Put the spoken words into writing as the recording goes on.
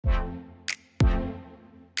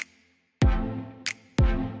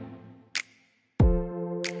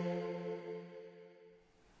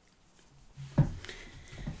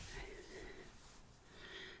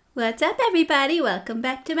What's up everybody, welcome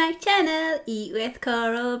back to my channel, Eat with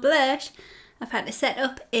Coral Blush. I've had to set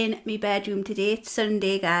up in my bedroom today. It's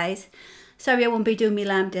Sunday guys. Sorry I won't be doing my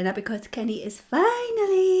lamb dinner because Kenny is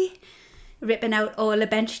finally ripping out all the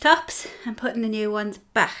bench tops and putting the new ones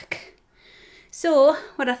back. So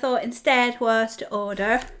what I thought instead was to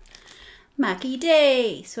order Maggie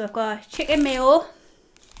Day. So I've got chicken mayo,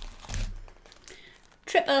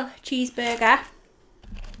 triple cheeseburger,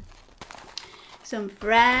 some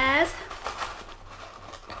fries,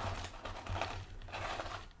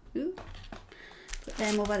 ooh, put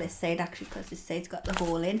them over this side actually because this side's got the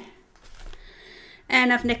hole in,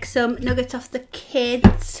 and I've nicked some nuggets off the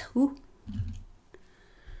kids, ooh,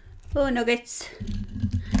 4 nuggets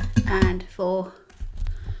and 4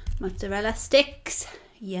 mozzarella sticks,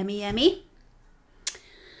 yummy yummy.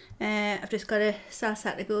 I've just got a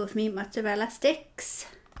salsa to go with me mozzarella sticks,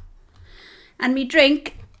 and me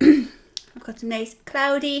drink I've got some nice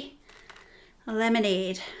cloudy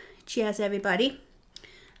lemonade. Cheers everybody.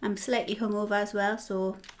 I'm slightly hungover as well,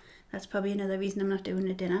 so that's probably another reason I'm not doing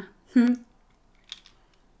the dinner.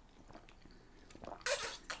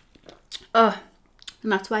 Oh,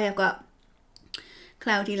 and that's why I've got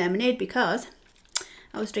cloudy lemonade, because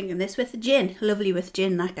I was drinking this with gin. Lovely with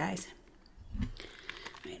gin that, guys.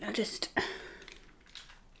 Right, I'll just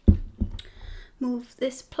move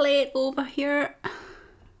this plate over here.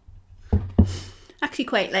 Actually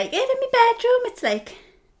quite like it in my bedroom, it's like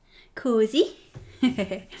cozy.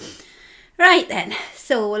 Right then,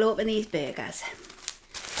 so we'll open these burgers.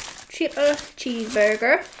 Triple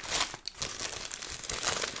cheeseburger.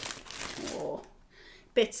 Oh,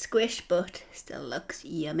 bit squish but still looks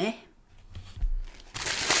yummy.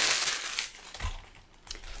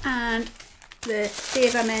 And the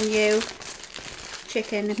Saver Menu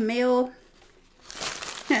chicken mayo.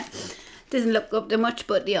 Doesn't look up to much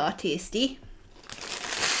but they are tasty.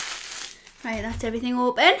 Right, that's everything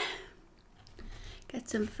open. Get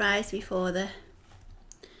some fries before they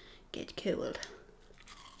get cooled.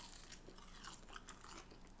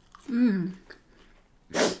 Nose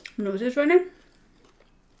is running.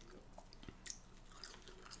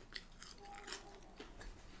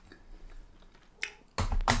 Get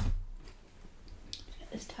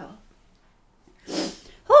this towel.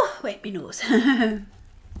 Oh, wipe my nose.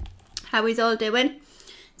 How is all doing?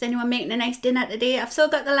 Is anyone making a nice dinner today? I've still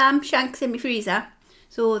got the lamb shanks in my freezer,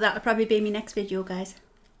 so that'll probably be my next video, guys.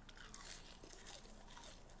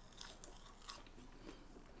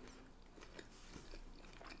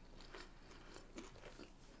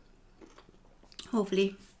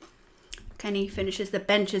 Hopefully Kenny finishes the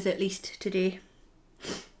benches at least today.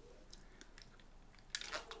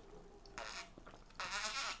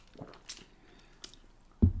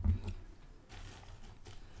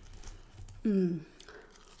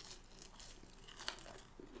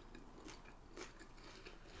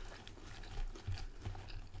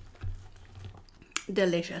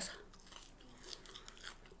 Delicious.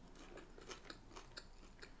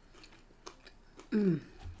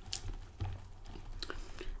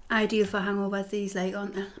 Ideal for hangovers, these, like,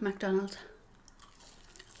 aren't they? McDonald's.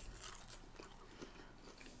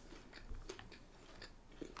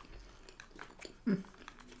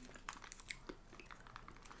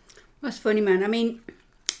 That's funny, man. I mean,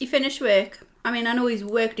 he finished work. I mean, I know he's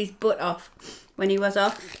worked his butt off when he was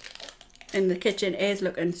off, and the kitchen is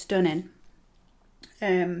looking stunning.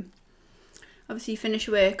 Obviously finished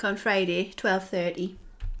work on Friday, 12:30.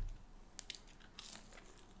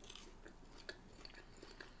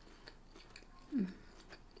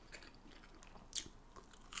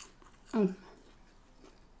 Oh.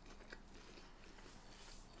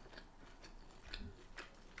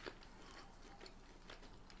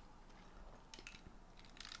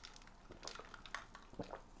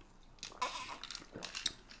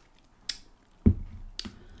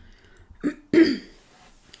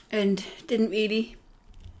 And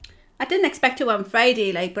I didn't expect to on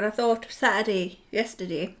Friday, like, but I thought Saturday,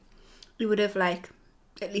 yesterday, we would have, like,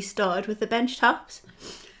 at least started with the bench tops.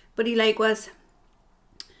 But he, like, was,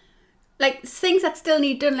 like, things that still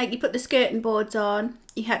need done, like, you put the skirting boards on,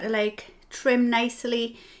 you had to, like, trim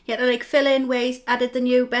nicely, you had to, like, fill in where he's added the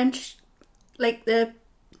new bench, like,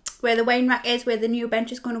 where the wine rack is, where the new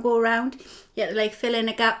bench is going to go around, you had to, like, fill in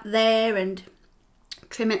a gap there and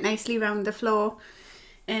trim it nicely around the floor.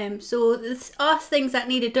 So there's are things that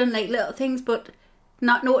needed done, like little things, but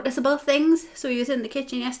not noticeable things. So he was in the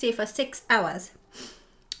kitchen yesterday for 6 hours,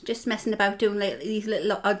 just messing about doing like these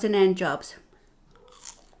little odds and end jobs.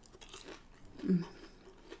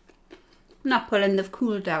 Not pulling, they've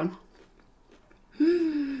cooled down.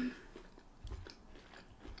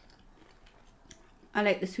 I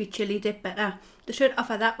like the sweet chilli dip better. They should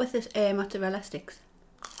offer that with this mozzarella sticks.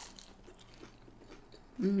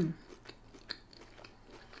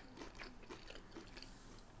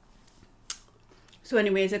 So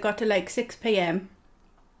anyways, I got to like 6 p.m.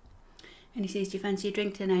 and he says, do you fancy a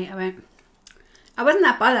drink tonight? I went, I wasn't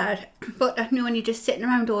that bothered, but I knew when you're just sitting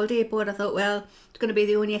around all day bored, I thought, well, it's going to be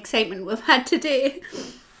the only excitement we've had today.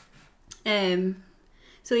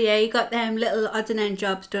 So yeah, he got them little odds and end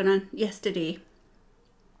jobs done on yesterday.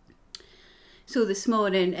 So this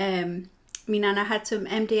morning, me nana had some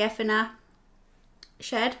MDF in our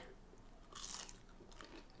shed.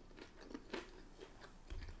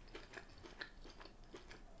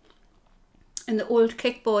 And the old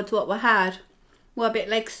kickboards what we had were a bit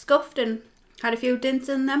like scuffed and had a few dents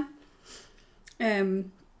in them.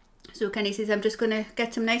 So Kenny says, I'm just going to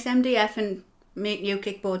get some nice MDF and make new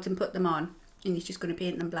kickboards and put them on. And he's just going to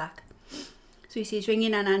paint them black. So he says, ring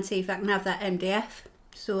your nana and see if I can have that MDF.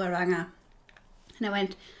 So I rang her. And I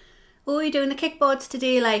went, oh, you're doing the kickboards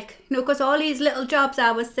today? Like, you know, because all these little jobs,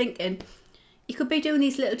 I was thinking, you could be doing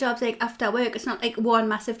these little jobs like after work. It's not like one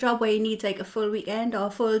massive job where you need like a full weekend or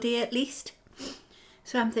a full day at least.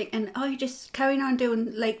 So I'm thinking, oh, you're just carrying on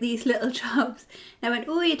doing like these little jobs. And I went,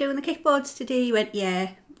 oh, you're doing the kickboards today? He went,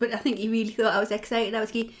 yeah. But I think he really thought I was excited. I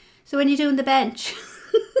was like, so when you're doing the bench?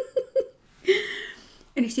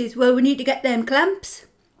 And he says, well, we need to get them clamps.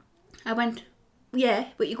 I went, yeah,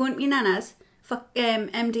 but you're going to your nana's for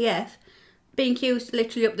MDF. B&Q's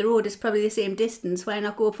literally up the road, is probably the same distance. Why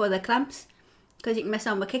not go for the clamps? Because you can mess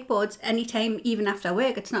on with kickboards anytime, even after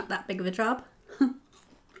work. It's not that big of a job.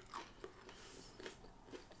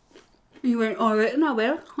 He went, all right, and I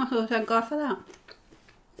will. I thought, thank God for that.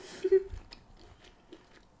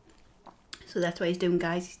 So that's what he's doing,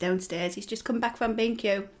 guys. He's downstairs. He's just come back from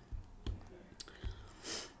B&Q.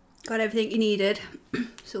 Got everything he needed.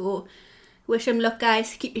 So wish him luck,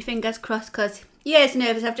 guys. Keep your fingers crossed, because he is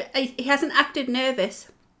nervous. He hasn't acted nervous,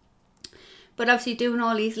 but obviously doing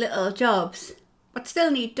all these little jobs but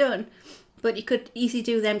still need done. But you could easily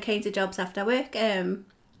do them kinds of jobs after work.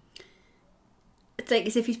 It's like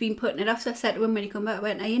as if he's been putting it off. So I said to him when he come back, I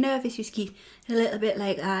went, are you nervous? He's a little bit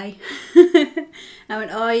like, aye. I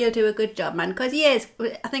went, oh, you'll do a good job, man. Because he is.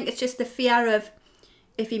 I think it's just the fear of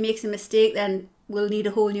if he makes a mistake, then we'll need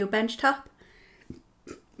a whole new bench top.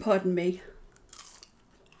 Pardon me.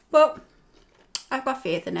 But I've got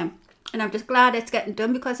faith in him. And I'm just glad it's getting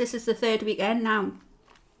done, because this is the 3rd weekend now.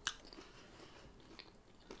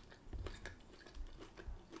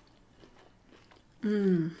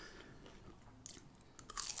 And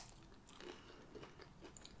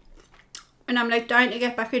I'm like dying to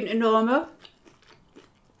get back into normal,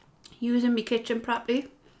 using my kitchen properly.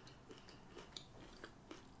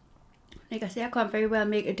 Like I say, I can't very well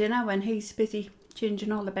make a dinner when he's busy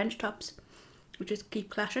changing all the bench tops. We just keep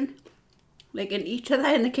clashing, like in each other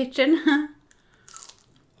in the kitchen.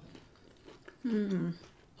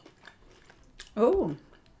 Oh,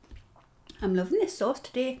 I'm loving this sauce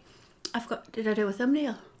today. Did I do a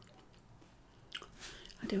thumbnail?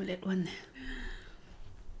 I'll do a little one there.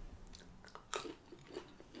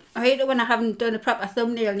 I hate it when I haven't done a proper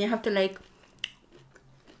thumbnail and you have to like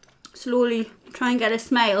slowly try and get a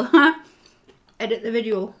smile. Edit the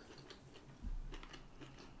video.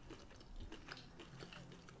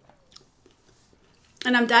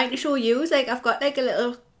 And I'm dying to show you. Like I've got like a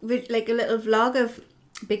little vlog of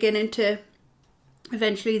beginning to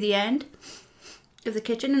eventually the end of the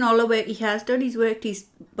kitchen and all the work he has done. He's worked his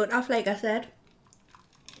butt off, like I said.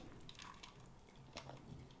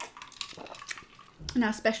 And I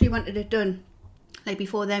especially wanted it done like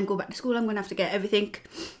before them go back to school. I'm going to have to get everything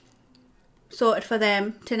sorted for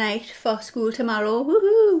them tonight for school tomorrow.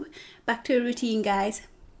 Woohoo! Back to a routine, guys.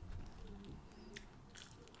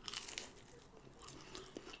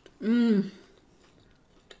 I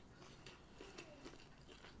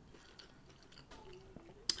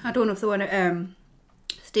don't know if they want to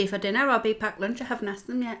stay for dinner or be packed lunch. I haven't asked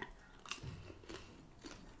them yet.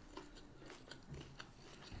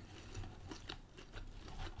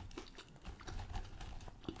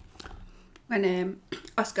 When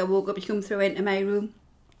Oscar woke up, he come through into my room,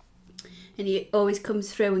 and he always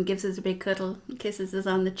comes through and gives us a big cuddle and kisses us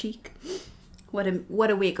on the cheek. What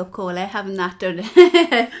a wake up call, having that done.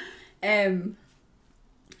 And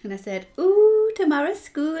I said, ooh, tomorrow's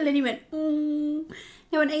school, and he went, ooh.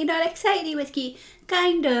 I went, are you not excited, Whiskey?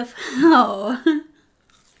 Kind of. Oh.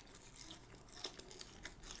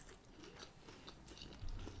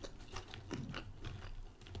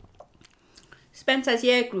 Spencer's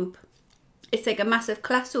year group it's like a massive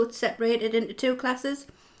class, so it's separated into 2 classes.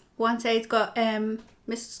 One side's got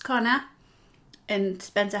Mrs. Connor and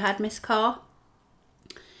Spencer had Miss Carr.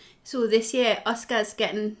 So this year Oscar's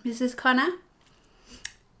getting Mrs. Connor,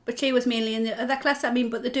 but she was mainly in the other class. I mean,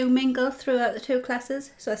 but they do mingle throughout the 2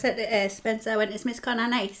 classes. So I said to Spencer, I went, is Miss Connor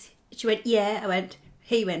nice? She went, yeah.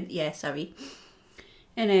 He went, yeah, sorry.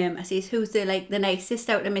 And I says, who's the nicest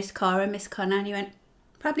out of Miss Carr and Miss Connor? And he went,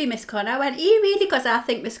 probably Miss Connor. I went, really? Because I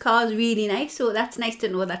think Miss Carr's really nice, so that's nice to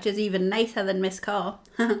know that she's even nicer than Miss Carr.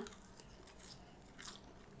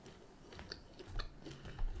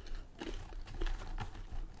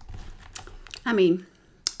 I mean,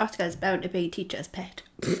 Oscar's bound to be teacher's pet.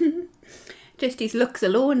 Just his looks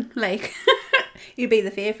alone, like, he'd be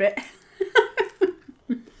the favourite.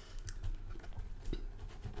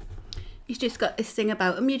 He's just got this thing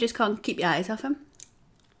about him, you just can't keep your eyes off him.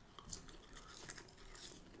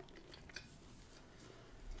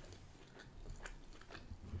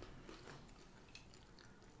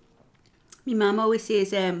 My mum always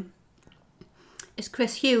says, is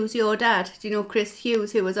Chris Hughes your dad? Do you know Chris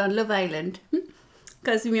Hughes, who was on Love Island?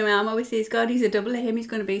 Because my mum always says, God, he's a double of him. He's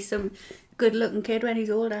going to be some good looking kid when he's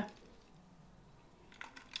older.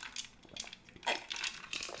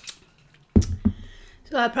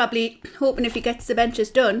 So I'm probably hoping if he gets the benches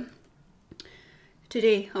done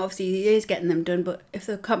today, obviously he is getting them done, but if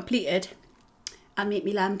they're completed, I'll make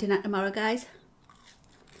me lamb dinner tomorrow, guys.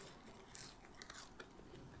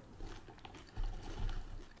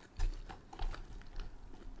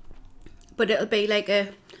 But it'll be like a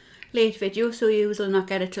late video, so you will not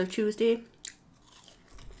get it till Tuesday.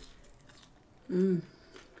 You're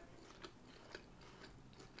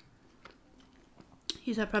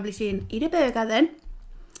probably saying, eat a burger then.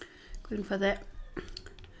 Going for the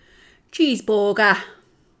cheeseburger.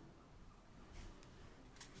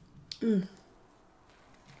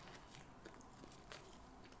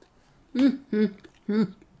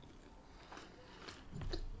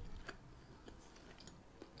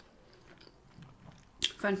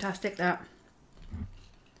 Fantastic that.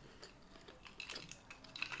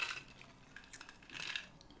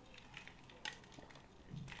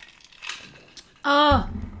 Oh,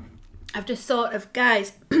 I've just thought of,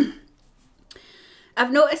 guys,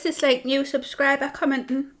 I've noticed this like new subscriber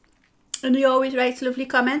commenting, and he always writes lovely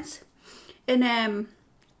comments. And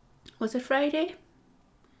was it Friday?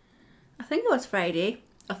 I think it was Friday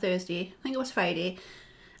or Thursday. I think it was Friday.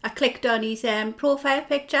 I clicked on his profile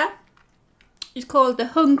picture. He's called the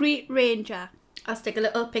Hungry Ranger. I'll stick a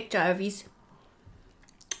little picture of his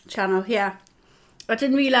channel here. I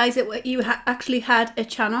didn't realise that you actually had a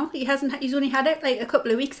channel. He's only had it like a couple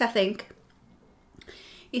of weeks, I think.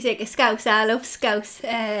 He's like a Scouse. I love Scouse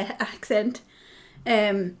accent.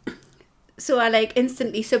 So I like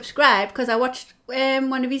instantly subscribed because I watched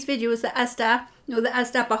one of his videos, the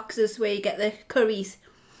Asda boxes where you get the curries.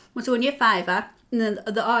 It was only a £5, and then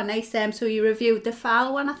they are nice. So you reviewed the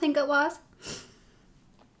fowl one, I think it was.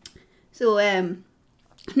 So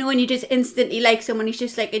when you just instantly like someone, he's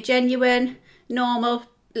just like a genuine, normal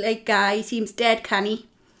like guy. He seems dead canny.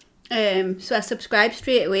 So I subscribed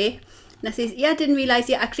straight away. And I says, yeah, I didn't realise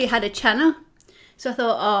you actually had a channel. So I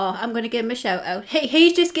thought, oh, I'm going to give him a shout out.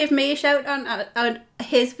 He's just given me a shout on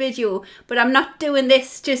his video. But I'm not doing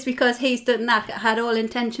this just because he's done that. I had all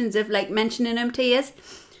intentions of like mentioning him to you.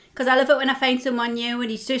 Because I love it when I find someone new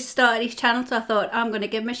and he's just started his channel. So I thought, I'm going to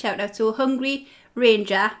give him a shout out. So Hungry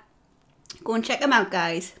Ranger. Go and check him out,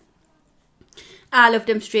 guys. I loved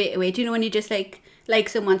him straight away. Do you know when you just like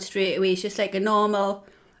someone straight away? He's just like a normal,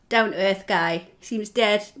 down-to-earth guy. Seems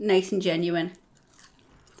dead, nice and genuine.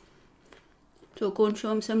 So go and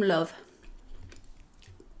show him some love.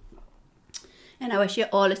 And I wish you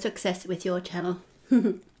all the success with your channel.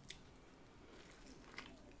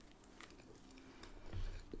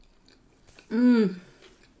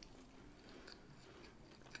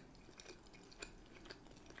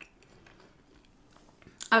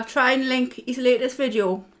 I'll try and link his latest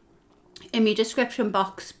video in my description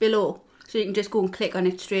box below, so you can just go and click on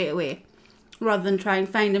it straight away, rather than try and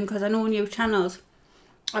find him, because I know new channels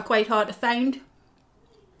are quite hard to find.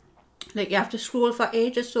 Like you have to scroll for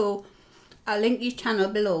ages, so I'll link his channel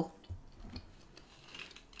below.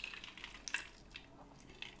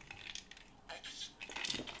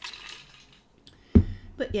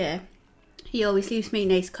 But yeah, he always leaves me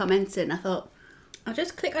nice comments, and I thought, I'll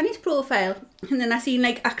just click on his profile, and then I seen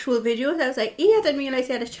like actual videos. I was like, yeah, I didn't realise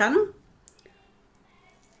he had a channel.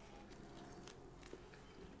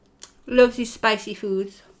 Loves his spicy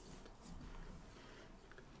foods.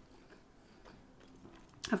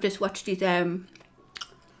 I've just watched his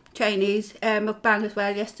Chinese mukbang as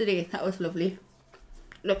well yesterday. That was lovely.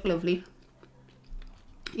 Looked lovely.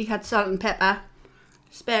 He had salt and pepper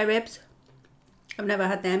spare ribs. I've never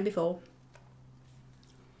had them before.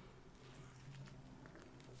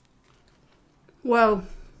 Whoa.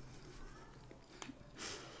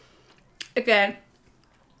 Again,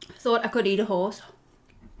 I thought I could eat a horse.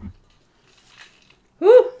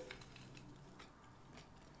 Woo!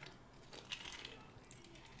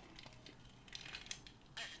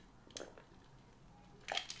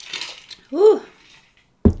 Woo!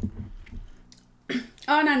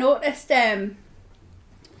 Oh, and I noticed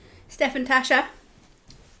Steph and Tasha,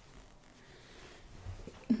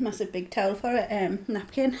 massive big towel for a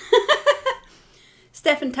napkin.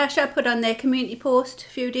 Steph and Tasha put on their community post a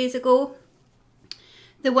few days ago.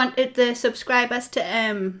 They wanted the subscribers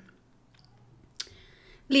to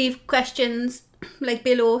leave questions like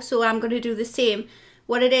below, so I'm going to do the same.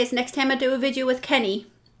 What it is, next time I do a video with Kenny,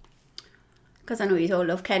 because I know you all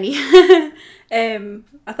love Kenny, I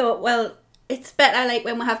thought, well, it's better like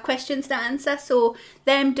when we have questions to answer. So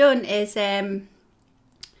them done is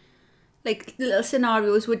like little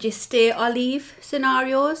scenarios. Would you stay or leave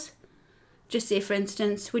scenarios? Just say, for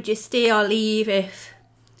instance, would you stay or leave if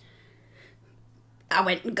I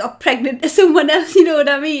went and got pregnant to someone else? You know what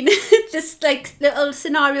I mean? Just like little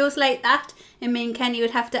scenarios like that. And me and Kenny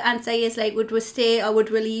would have to answer is like, would we stay or would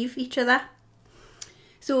we leave each other?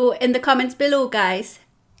 So in the comments below, guys,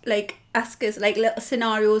 like ask us like little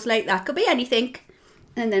scenarios like that. Could be anything.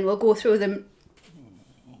 And then we'll go through them.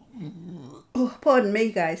 Oh, pardon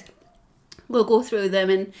me, guys. We'll go through them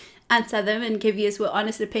and answer them and give you our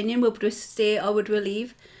honest opinion. Would we stay or would we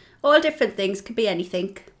leave? All different things. Could be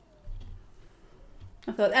anything.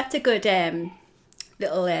 I thought that's a good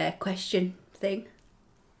little question thing.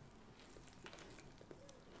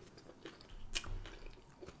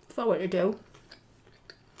 For what to do.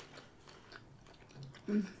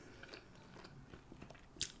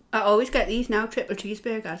 I always get these now, triple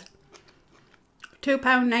cheeseburgers.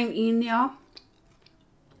 £2.19 they are.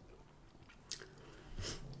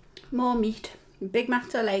 More meat. Big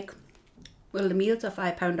Macs are like, well, the meals are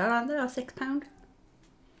 £5, aren't they, or £6?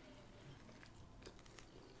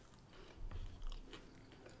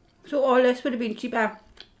 So all this would have been cheaper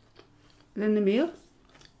than the meal.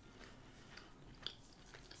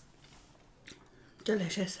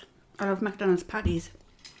 Delicious. I love McDonald's patties.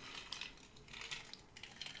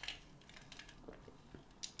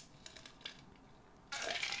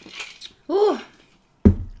 Oh.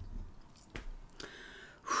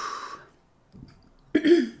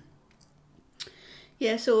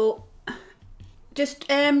 Yeah, so just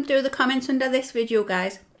do the comments under this video,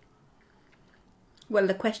 guys. Well,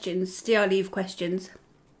 the questions, stay or leave questions.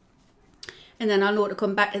 And then I'll know to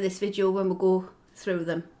come back to this video when we go through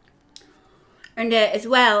them. And as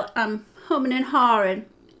well, I'm humming and hawing.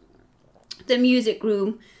 The music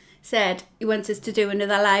room said he wants us to do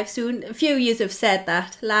another live soon. A few of you have said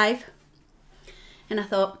that, live. And I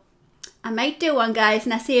thought, I might do one, guys.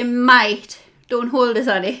 And I say might. Don't hold us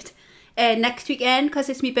on it. Next weekend, because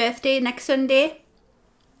it's my birthday next Sunday.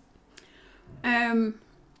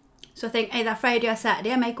 So I think either Friday or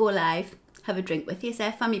Saturday I might go live. Have a drink with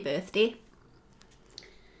yourself for my birthday.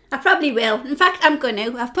 I probably will. In fact, I'm going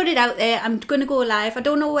to. I've put it out there. I'm going to go live. I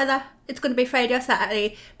don't know whether it's going to be Friday or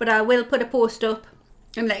Saturday, but I will put a post up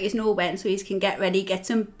and let you know when, so you can get ready, get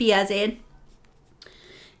some beers in,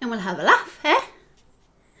 and we'll have a laugh, eh?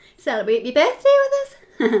 Celebrate my birthday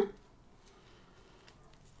with us.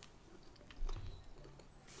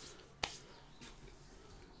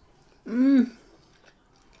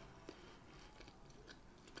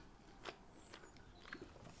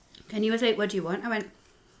 Kenny was like, what do you want? I went,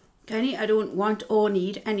 Kenny, I don't want or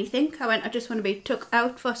need anything. I went, I just want to be took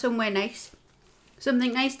out for somewhere nice.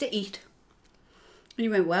 Something nice to eat. And he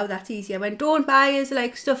went, wow, that's easy. I went, don't buy us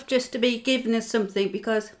like stuff just to be giving us something,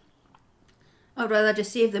 because I'd rather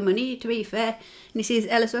just save the money, to be fair. And he says,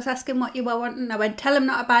 Ellis was asking what you were wanting. I went, tell him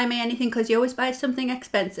not to buy me anything because you always buy something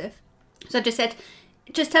expensive. So I just said,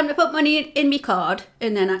 just tell him to put money in my card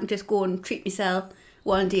and then I can just go and treat myself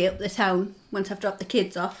one day up the town once I've dropped the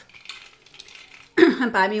kids off.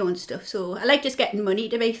 And buy my own stuff. So I like just getting money,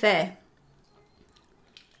 to be fair.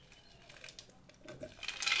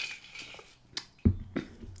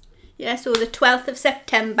 Yeah, so the 12th of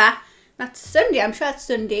September, that's Sunday, I'm sure it's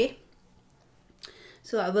Sunday.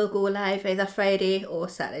 So I will go live either Friday or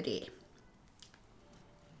Saturday.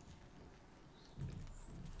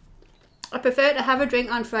 I prefer to have a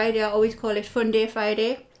drink on Friday. I always call it Fun Day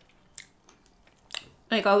Friday.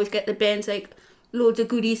 Like, I always get the bins, like loads of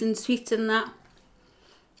goodies and sweets and that.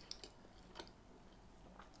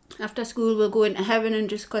 After school we'll go into Heaven, and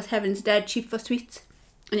just because Heaven's dead cheap for sweets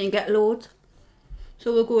and you can get loads.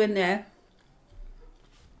 So we'll go in there.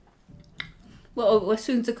 Well, as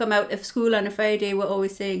soon as I come out of school on a Friday, we're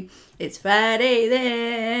always saying, it's Friday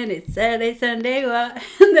then, it's Saturday, Sunday, what?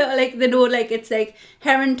 And they're like, they know, like, it's like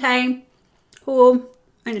heron time, home,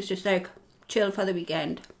 and it's just like chill for the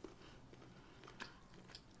weekend.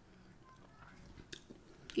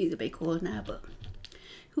 He's a bit cold now, but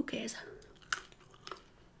who cares?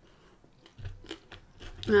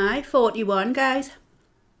 Aye, 41, guys.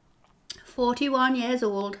 41 years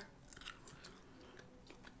old.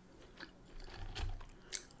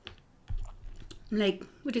 Like,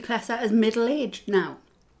 would you class that as middle-aged now?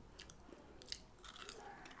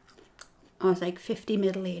 I was like 50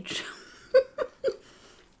 middle-aged.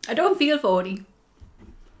 I don't feel 40.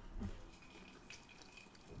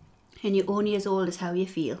 And you're only as old as how you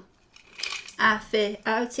feel. I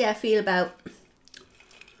would say I feel about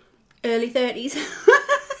early 30s.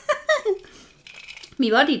 My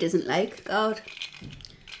body doesn't like, God.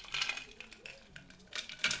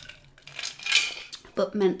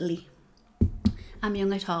 But mentally, I'm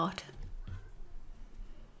young at heart.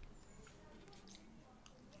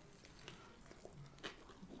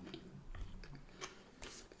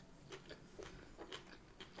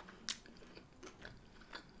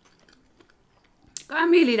 I'm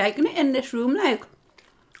really liking it in this room, like.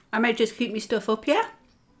 I might just keep my stuff up here.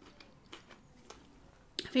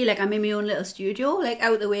 I feel like I'm in my own little studio, like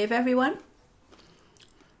out the way of everyone.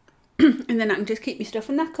 And then I can just keep my stuff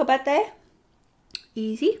in that cupboard there.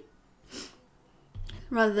 Easy.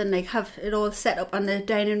 Rather than like have it all set up on the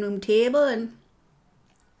dining room table, and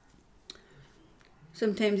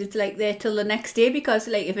sometimes it's like there till the next day, because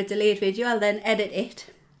like if it's a late video I'll then edit it.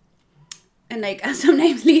 And like I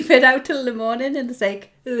sometimes leave it out till the morning and it's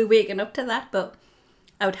like, ooh, waking up to that, but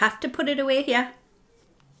I would have to put it away here.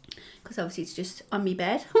 Because obviously it's just on my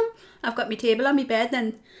bed. I've got my table on my bed,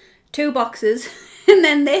 then 2 boxes, and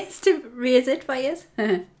then this to raise it for you.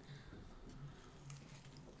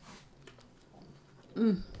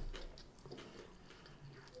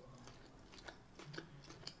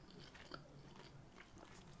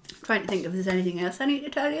 Trying to think if there's anything else I need to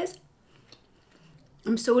tell you.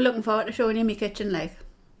 I'm so looking forward to showing you my kitchen, like.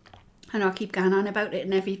 I know I keep going on about it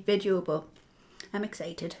in every video, but I'm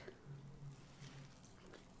excited.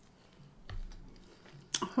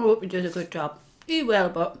 I hope he does a good job. He will,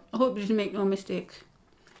 but I hope he doesn't make no mistakes.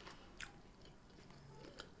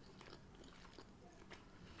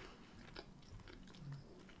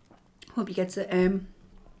 Hope he gets it.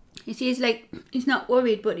 You see, he's not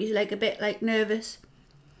worried, but he's like a bit like nervous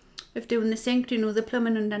with doing the sink, you know, the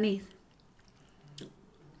plumbing underneath.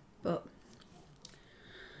 But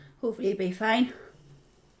hopefully he'll be fine.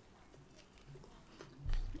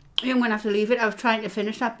 I'm gonna have to leave it. I was trying to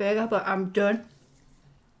finish that burger, but I'm done.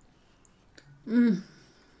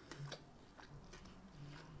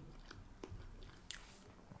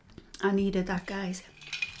 I needed that, guys.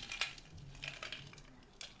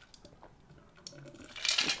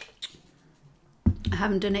 I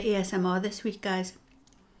haven't done an ASMR this week, guys,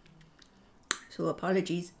 so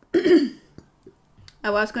apologies. I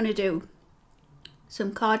was going to do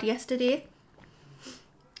some card yesterday,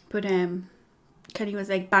 but Kenny was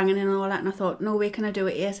like banging and all that, and I thought, no way can I do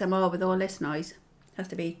an ASMR with all this noise. It has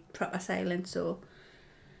to be proper silent. So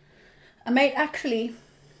I might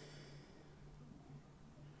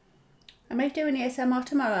do an ASMR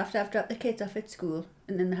tomorrow after I've dropped the kids off at school,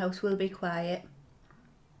 and then the house will be quiet.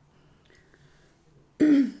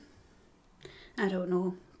 I don't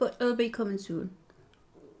know, but it'll be coming soon.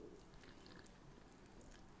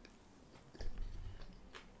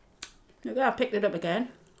 Look, I picked it up again.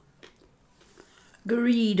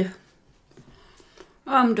 Greed.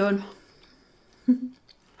 I'm done.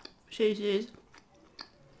 She says.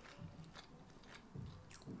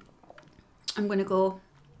 I'm gonna go.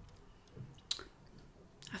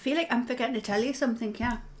 I feel like I'm forgetting to tell you something,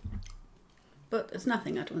 yeah. But it's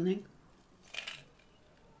nothing, I don't think.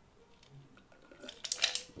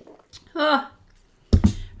 Oh,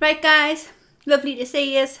 right, guys. Lovely to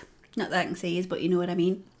see yous. Not that I can see yous, but you know what I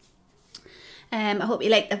mean. I hope you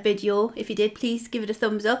liked that video. If you did, please give it a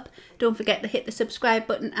thumbs up. Don't forget to hit the subscribe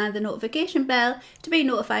button and the notification bell to be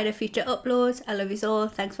notified of future uploads. I love you all.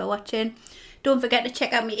 Thanks for watching. Don't forget to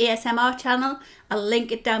check out my ASMR channel. I'll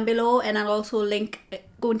link it down below, and I'll also link,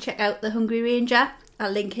 go and check out the Hungry Ranger.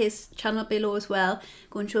 I'll link his channel below as well.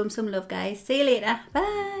 Go and show him some love, guys. See you later.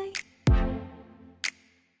 Bye.